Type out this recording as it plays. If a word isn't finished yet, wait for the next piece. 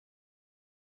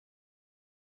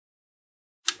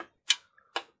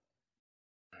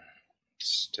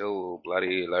Still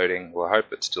bloody loading. Well, I hope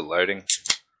it's still loading.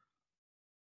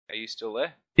 Are you still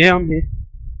there? Yeah, I'm here.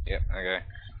 Yep, okay.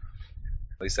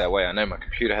 At least that way I know my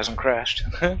computer hasn't crashed.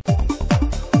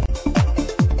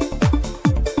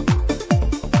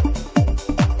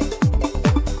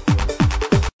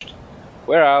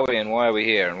 Where are we and why are we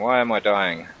here and why am I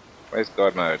dying? Where's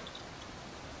God mode?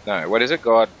 No, what is it?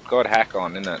 God hack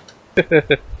on, isn't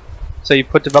it? So you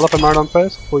put developer mode on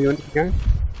first before you enter the game?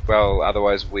 Well,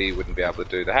 otherwise we wouldn't be able to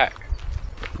do the hack.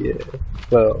 Yeah,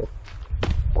 well...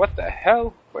 What the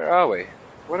hell? Where are we?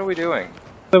 What are we doing?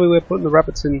 So we were putting the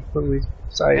rabbits in when we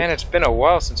saved. Man, it's been a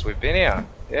while since we've been here.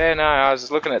 Yeah, no, I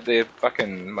was looking at the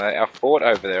fucking our fort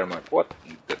over there. I'm like, what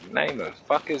the name of the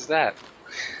fuck is that?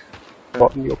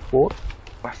 What, in your fort?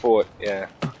 My fort, yeah.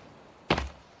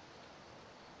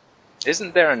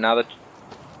 Isn't there another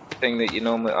thing that you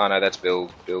normally? Oh no, that's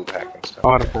build hack and stuff. Oh,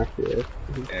 I don't know, yeah.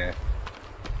 Yeah.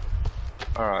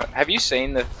 Alright, have you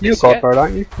seen the? You're God mode,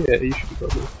 aren't you? Yeah, you should be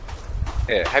God mode.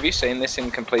 Yeah, have you seen this in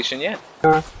completion yet? No,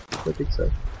 I don't think so.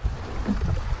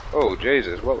 Oh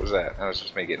Jesus, what was that? That was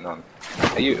just me getting on.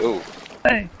 Are you? Oh.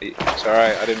 Hey.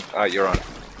 Sorry, I didn't. Oh, you're on.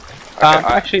 Okay,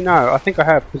 actually no, I think I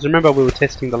have, because remember we were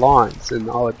testing the lines, and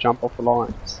I would jump off the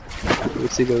lines. We'll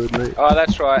see where we'd move. Oh,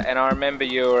 that's right, and I remember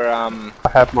you were, I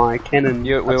have my cannon.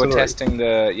 we were testing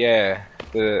the,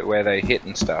 where they hit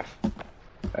and stuff.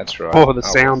 That's right. Oh, the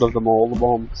sound of them all, the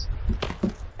bombs.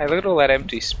 Hey, look at all that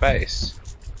empty space.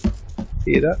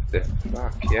 Hear that? The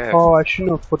fuck, yeah. Oh, I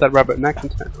shouldn't have put that rabbit in that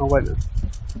container. Oh, wait, no.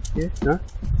 Yeah, no?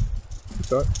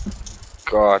 That's right.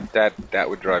 God, that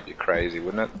would drive you crazy,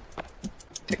 wouldn't it?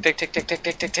 Tick, tick, tick, tick, tick,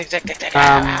 tick, tick, tick, tick, tick, tick.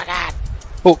 Oh, God.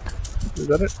 Hook. Is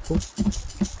that it? Cool.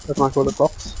 That's my call it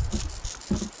box.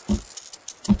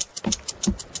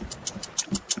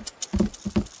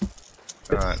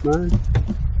 Alright. No.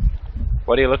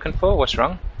 What are you looking for? What's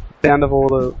wrong? Sound of all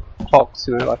the clocks,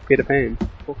 you know, like Peter Pan.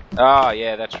 Hook. Oh,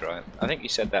 yeah, that's right. I think you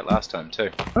said that last time,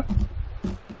 too. Huh?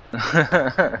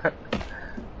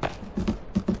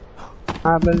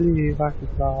 I believe I can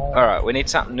fly. Alright, we need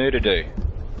something new to do.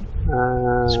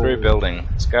 Screw building.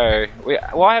 Let's go.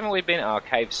 Why haven't we been? Oh,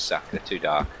 caves suck. They're too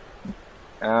dark.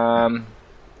 Oh,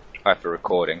 for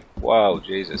recording. Whoa,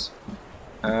 Jesus.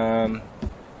 Ooh,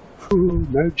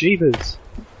 no Jeebus.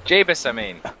 Jeebus, I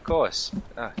mean. Of course.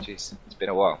 Oh, jeez. It's been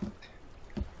a while.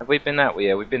 Have we been that way?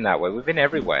 Yeah, we've been that way. We've been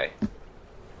everywhere.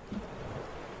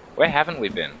 Where haven't we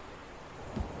been?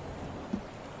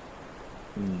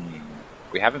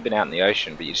 We haven't been out in the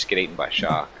ocean, but you just get eaten by a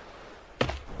shark.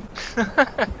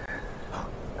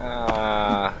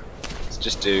 Let's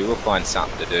just we'll find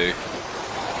something to do.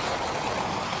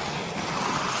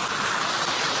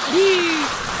 Yee!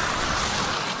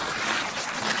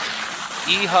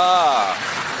 Yeehaw!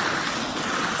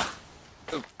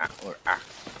 Ooh,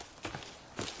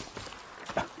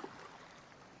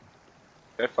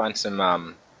 Go find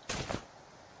some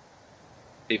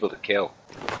people to kill.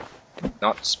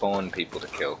 Not spawn people to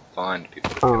kill, find people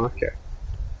to kill. Oh, okay.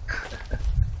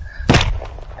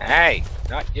 Hey,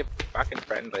 not your fucking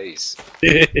friendlies.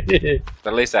 But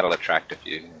at least that'll attract a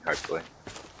few, hopefully.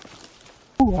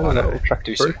 Ooh, I know, attract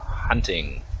do some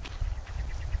hunting.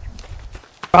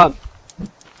 Fun.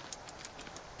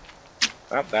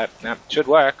 Well, that should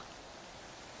work.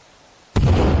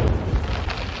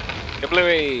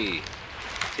 Kablooey!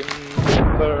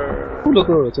 Timber! Ooh, look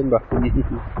at the timber.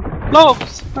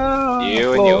 Logs!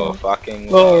 You and your fucking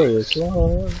glorious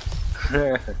logs.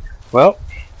 Well,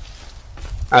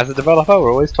 as a developer,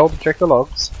 we're always told to check the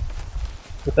logs.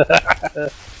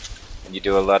 And you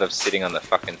do a lot of sitting on the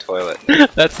fucking toilet.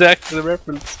 That's actually the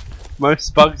reference.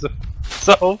 Most bugs are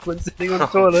solved when sitting on the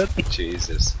toilet.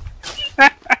 Jesus.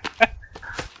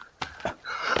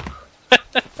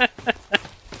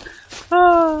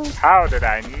 How did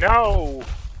I know?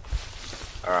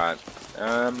 Alright.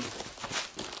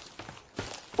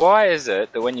 Why is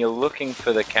it that when you're looking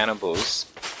for the cannibals,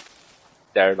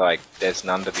 they're like, there's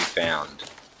none to be found?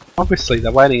 Obviously,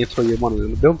 they're waiting until you want them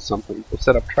to build something or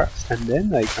set up traps, and then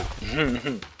they come.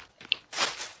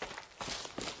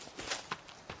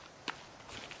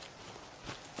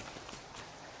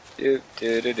 Do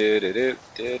do do do do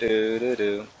do do do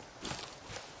do.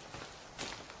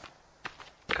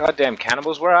 Goddamn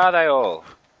cannibals, where are they all?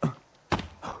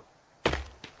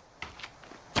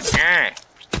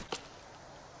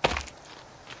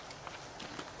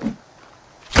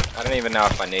 I don't even know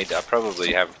if I need to. I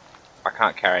probably have. I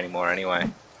can't carry any more anyway.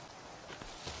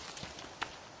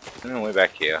 Oh, we're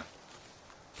back here.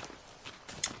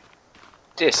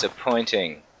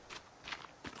 Disappointing.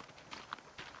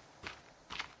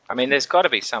 I mean, there's got to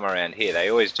be some around here. They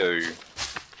always do.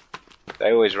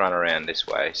 They always run around this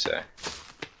way, so.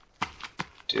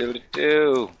 Do.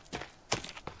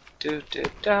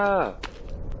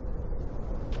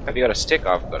 Have you got a stick?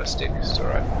 I've got a stick. It's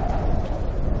alright.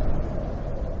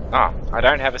 Ah, I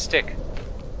don't have a stick.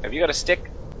 Have you got a stick?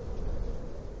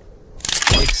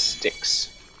 I need sticks.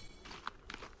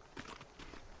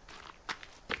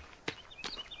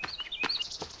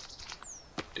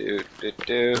 Do.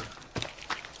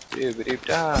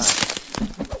 Do-ba-doop-da.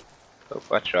 Oh,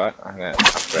 that's right. I'm gonna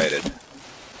upgrade it.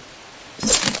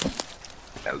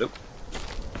 Now look.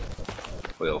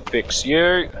 We'll fix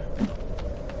you.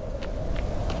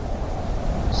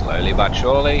 Slowly but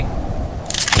surely.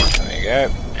 There you go.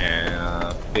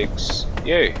 And fix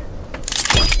you.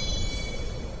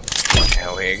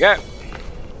 There we go.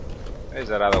 Where's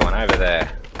that other one over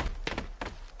there?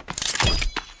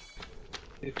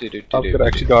 I've got to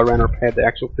actually go around and repair the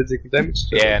actual physical damage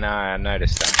to Yeah, no, I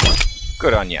noticed that.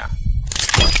 Good on ya.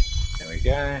 There we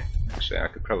go. Actually, I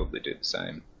could probably do the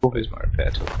same. Where's my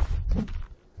repair tool?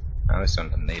 Oh, this one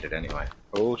doesn't need it anyway.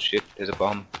 Oh shit, there's a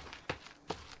bomb.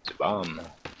 It's a bomb.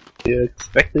 You're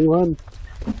expecting one.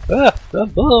 Ah, the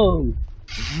bomb!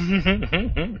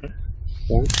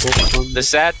 The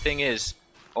sad thing is,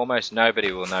 almost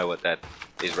nobody will know what that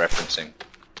is referencing.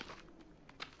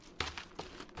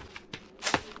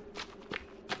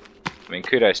 I mean,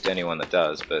 kudos to anyone that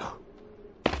does, but...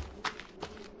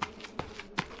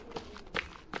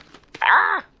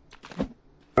 Ah!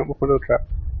 Don't walk into a trap.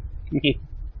 There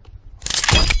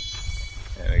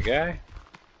we go.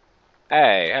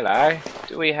 Hey, hello.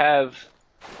 Do we have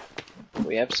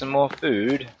some more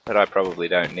food that I probably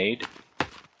don't need?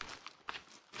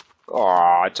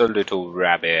 Oh, it's a little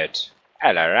rabbit.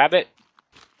 Hello, rabbit.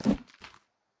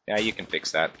 Yeah, you can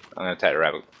fix that. I'm gonna take the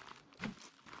rabbit.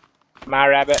 My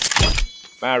rabbit.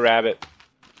 My rabbit.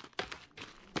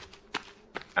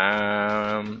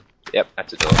 Yep,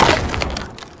 that's a door.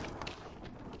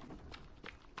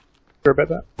 Sure about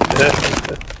that?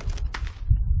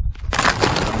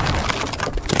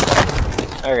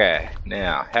 Okay,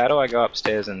 now, how do I go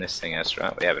upstairs in this thing? That's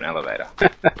right, we have an elevator.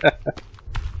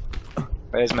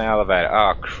 Where's my elevator?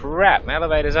 Oh crap, my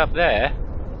elevator's up there.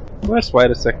 Let's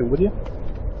wait a second, would you?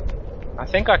 I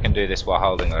think I can do this while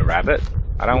holding a rabbit.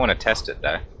 I don't want to test it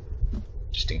though.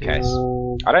 Just in case.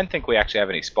 I don't think we actually have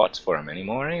any spots for him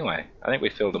anymore anyway. I think we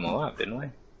filled them all up, didn't we?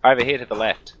 Over here to the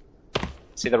left.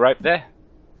 See the rope there?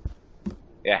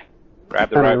 Yeah. Grab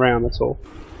the rope. Around, that's all.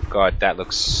 God, that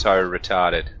looks so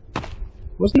retarded.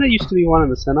 Wasn't there used to be one in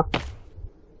the center?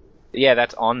 Yeah,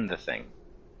 that's on the thing.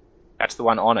 That's the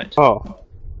one on it. Oh.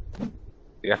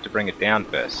 You have to bring it down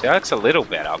first. See, that looks a little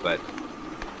better, but...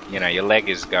 You know, your leg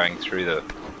is going through the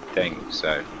thing,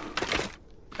 so...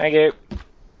 Thank you.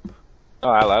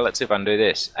 Oh, hello, let's see if I can do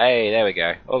this. Hey, there we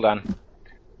go. All done.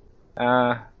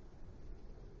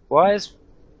 Why is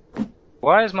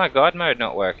my God mode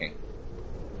not working?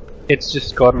 It's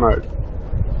just God mode.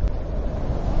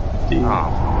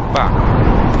 Oh, fuck.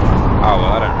 Oh,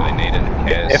 well, I don't really need it. Who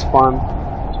cares? F1.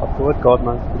 Type the word God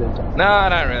mode. No, I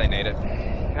don't really need it.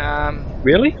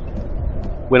 Really?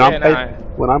 When yeah,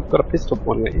 when I've got a pistol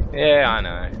pointing at you. Yeah, I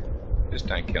know. Just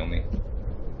don't kill me.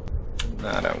 No,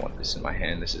 I don't want this in my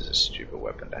hand. This is a stupid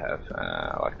weapon to have.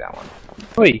 I like that one.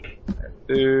 Oi.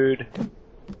 Food.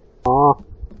 Oh.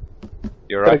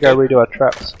 You're Gotta right. go redo our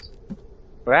traps.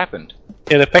 What happened?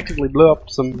 It effectively blew up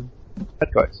some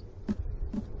bad guys.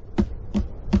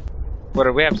 What,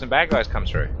 did we have some bad guys come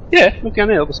through? Yeah, look down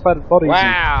there, all the splattered bodies.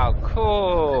 Wow,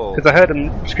 cool! Because I heard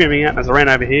them screaming out as I ran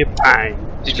over here. Bang!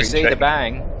 Did you see the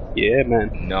bang? Yeah,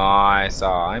 man. Nice. Oh,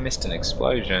 I missed an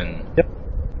explosion. Yep.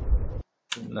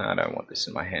 No, I don't want this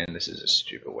in my hand. This is a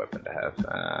stupid weapon to have.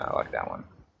 I like that one.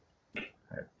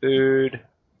 Food.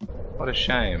 What a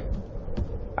shame.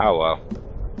 Oh well.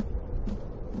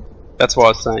 That's why I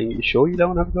was saying, you sure you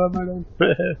don't have a God mode on?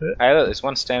 Hey look, there's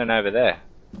one standing over there.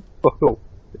 Oh, cool.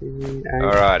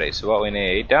 Alrighty, so what we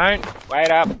need... Don't!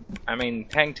 Wait up! I mean,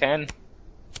 hang 10.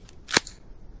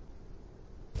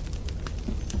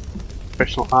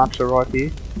 Professional archer right here.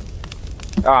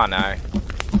 Oh no.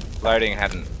 Loading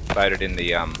hadn't loaded in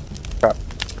the,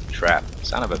 trap.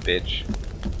 Son of a bitch.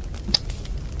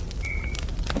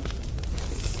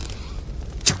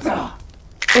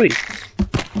 Oi!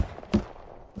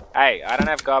 Hey, I don't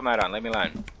have God mode on, leave me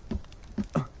alone.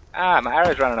 Ah, my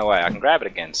arrow's running away. I can grab it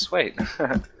again. Sweet.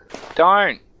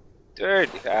 Don't! Dude!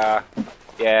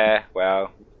 Yeah,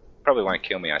 well, probably won't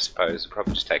kill me, I suppose. It'll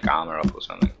probably just take armor off or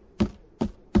something.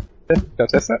 Don't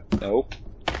test that? Nope.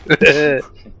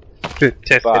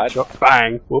 Test headshot.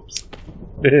 Bang! Whoops.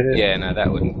 Yeah, no,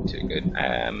 that wouldn't be too good.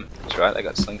 That's right, they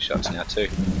got slingshots now too.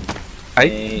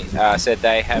 Hey? Said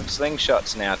they have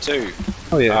slingshots now too.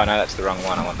 Oh yeah. Oh no, that's the wrong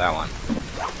one. I want that one.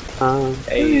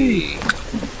 Hey.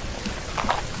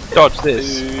 Dodge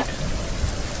this. Dude.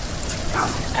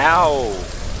 Ow.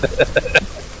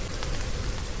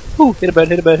 Ooh, hit a bird,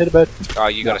 hit a bird, hit a bird. Oh,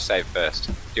 you gotta save first.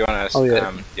 Do you wanna... Oh,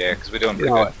 yeah. Yeah, because we're doing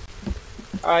pretty good.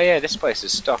 Oh yeah, this place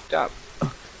is stocked up.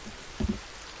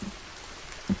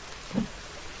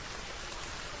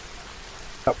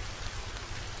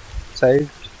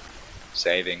 Saved.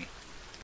 Saving.